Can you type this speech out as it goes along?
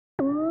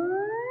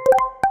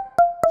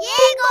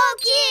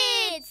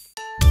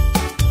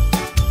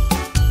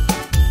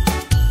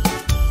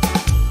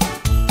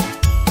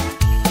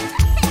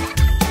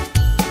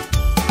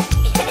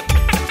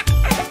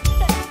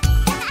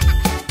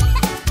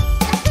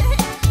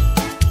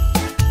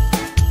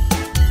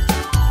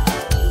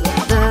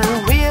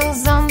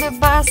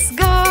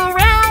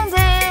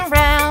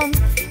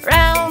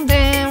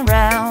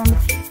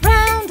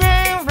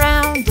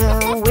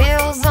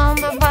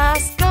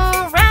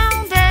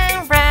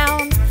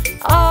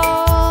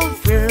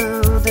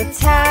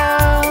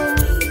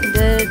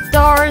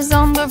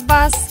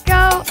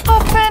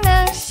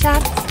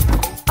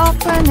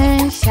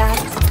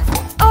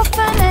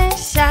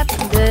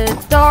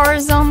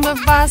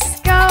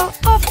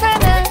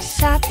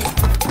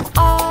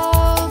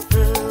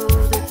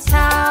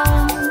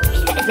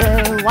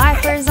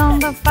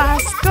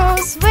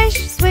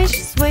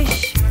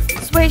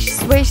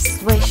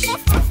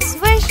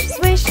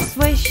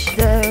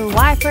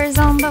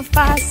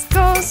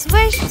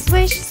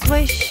Swish,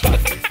 swish,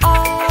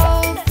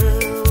 all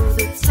through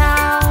the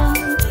town.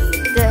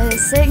 The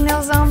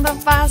signals on the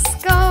bus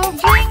go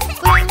blink,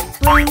 blink,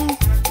 blink,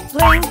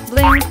 blink,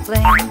 blink,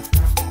 blink,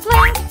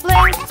 blink,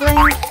 blink,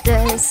 blink.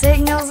 The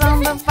signals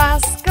on the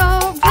bus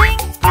go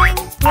blink, blink,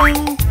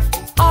 blink,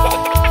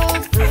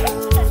 all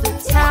through the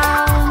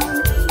town.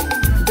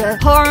 The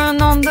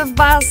horn on the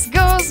bus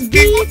goes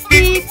beep,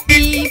 beep,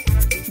 beep,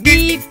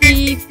 beep,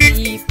 beep,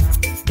 beep,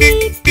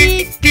 beep,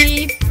 beep,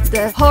 beep.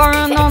 The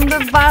horn on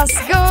the bus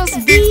goes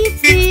beep,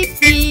 beep,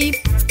 beep,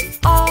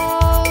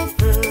 all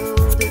through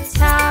the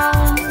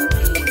town.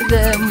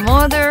 The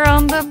motor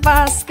on the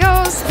bus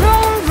goes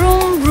vroom,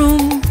 vroom,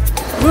 vroom,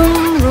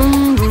 vroom,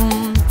 vroom,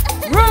 vroom,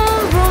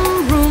 vroom,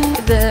 vroom, vroom.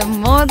 The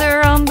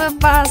motor on the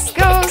bus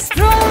goes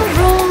vroom,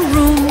 vroom,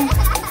 vroom,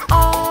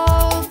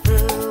 all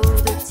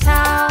through the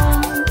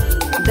town.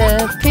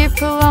 The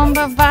people on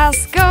the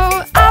bus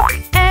go up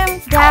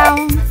and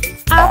down,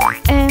 up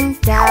and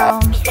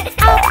down,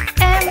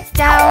 up and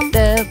down.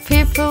 The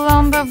people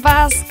on the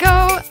bus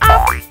go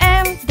up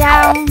and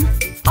down,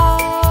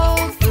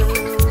 all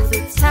through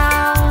the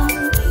town.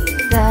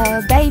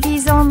 The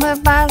babies on the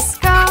bus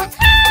go wah,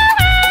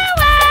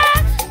 wah,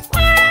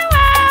 wah, wah, wah,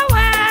 wah,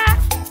 wah,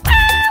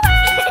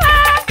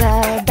 wah.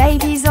 The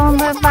babies on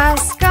the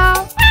bus go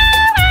wah,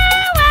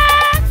 wah,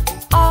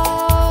 wah,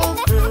 all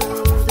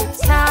through the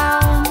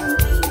town.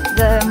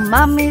 The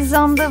mummies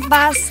on the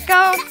bus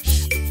go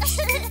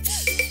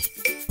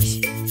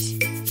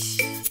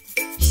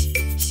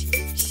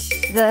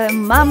the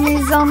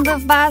mummies on the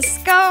bus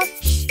go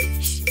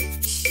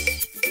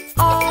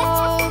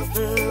all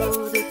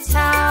through the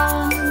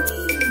town.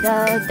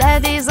 The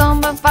daddies on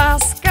the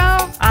bus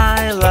go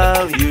I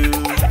love you,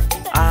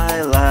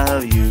 I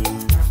love you,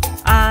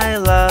 I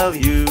love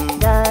you.